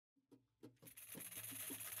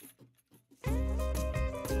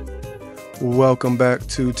Welcome back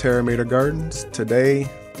to Terra Gardens. Today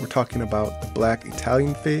we're talking about the black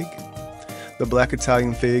Italian fig. The black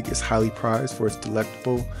Italian fig is highly prized for its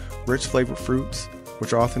delectable, rich flavored fruits,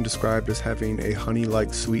 which are often described as having a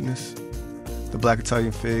honey-like sweetness. The black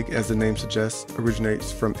Italian fig, as the name suggests,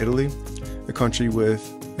 originates from Italy, a country with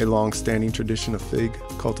a long-standing tradition of fig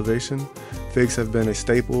cultivation. Figs have been a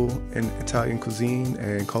staple in Italian cuisine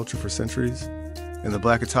and culture for centuries, and the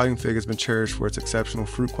black Italian fig has been cherished for its exceptional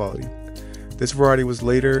fruit quality. This variety was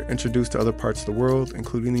later introduced to other parts of the world,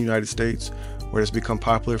 including the United States, where it has become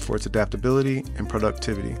popular for its adaptability and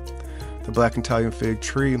productivity. The black Italian fig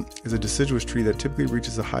tree is a deciduous tree that typically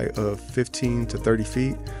reaches a height of 15 to 30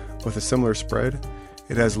 feet with a similar spread.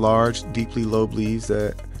 It has large, deeply lobed leaves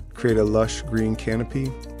that create a lush green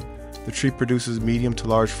canopy. The tree produces medium to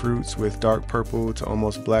large fruits with dark purple to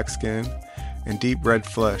almost black skin and deep red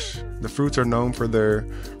flesh. The fruits are known for their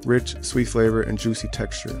rich, sweet flavor and juicy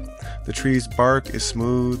texture. The tree's bark is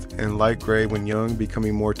smooth and light gray when young,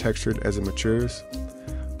 becoming more textured as it matures.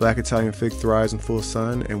 Black Italian fig thrives in full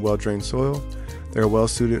sun and well-drained soil. They are well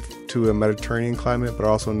suited to a Mediterranean climate, but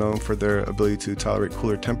are also known for their ability to tolerate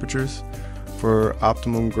cooler temperatures. For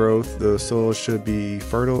optimum growth, the soil should be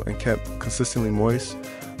fertile and kept consistently moist,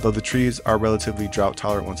 though the trees are relatively drought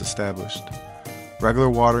tolerant once established.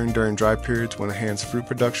 Regular watering during dry periods will enhance fruit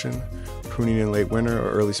production. Pruning in late winter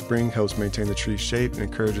or early spring helps maintain the tree's shape and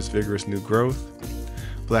encourages vigorous new growth.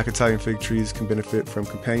 Black Italian fig trees can benefit from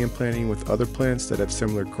companion planting with other plants that have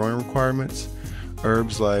similar growing requirements.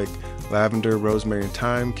 Herbs like lavender, rosemary, and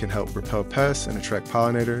thyme can help repel pests and attract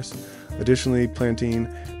pollinators. Additionally, planting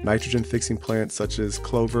nitrogen-fixing plants such as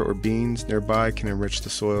clover or beans nearby can enrich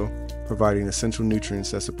the soil, providing essential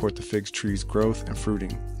nutrients that support the fig tree's growth and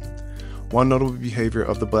fruiting. One notable behavior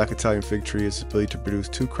of the black Italian fig tree is its ability to produce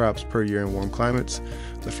 2 crops per year in warm climates.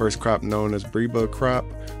 The first crop, known as Breba crop,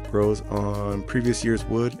 grows on previous year's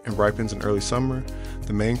wood and ripens in early summer.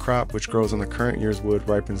 The main crop, which grows on the current year's wood,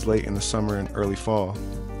 ripens late in the summer and early fall.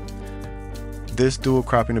 This dual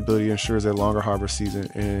cropping ability ensures a longer harvest season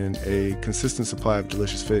and a consistent supply of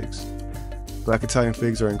delicious figs. Black Italian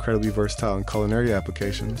figs are incredibly versatile in culinary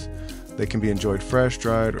applications. They can be enjoyed fresh,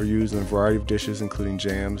 dried, or used in a variety of dishes, including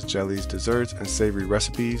jams, jellies, desserts, and savory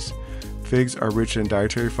recipes. Figs are rich in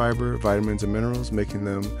dietary fiber, vitamins, and minerals, making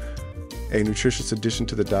them a nutritious addition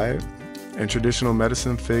to the diet. In traditional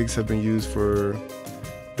medicine, figs have been used for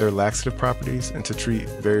their laxative properties and to treat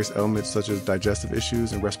various ailments such as digestive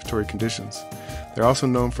issues and respiratory conditions. They're also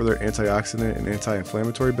known for their antioxidant and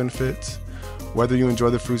anti-inflammatory benefits. Whether you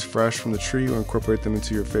enjoy the fruits fresh from the tree or incorporate them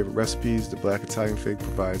into your favorite recipes, the black Italian fig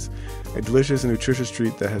provides a delicious and nutritious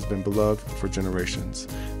treat that has been beloved for generations.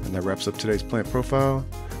 And that wraps up today's plant profile.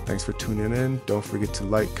 Thanks for tuning in. Don't forget to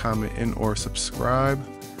like, comment, and/or subscribe.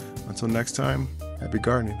 Until next time, happy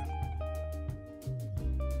gardening.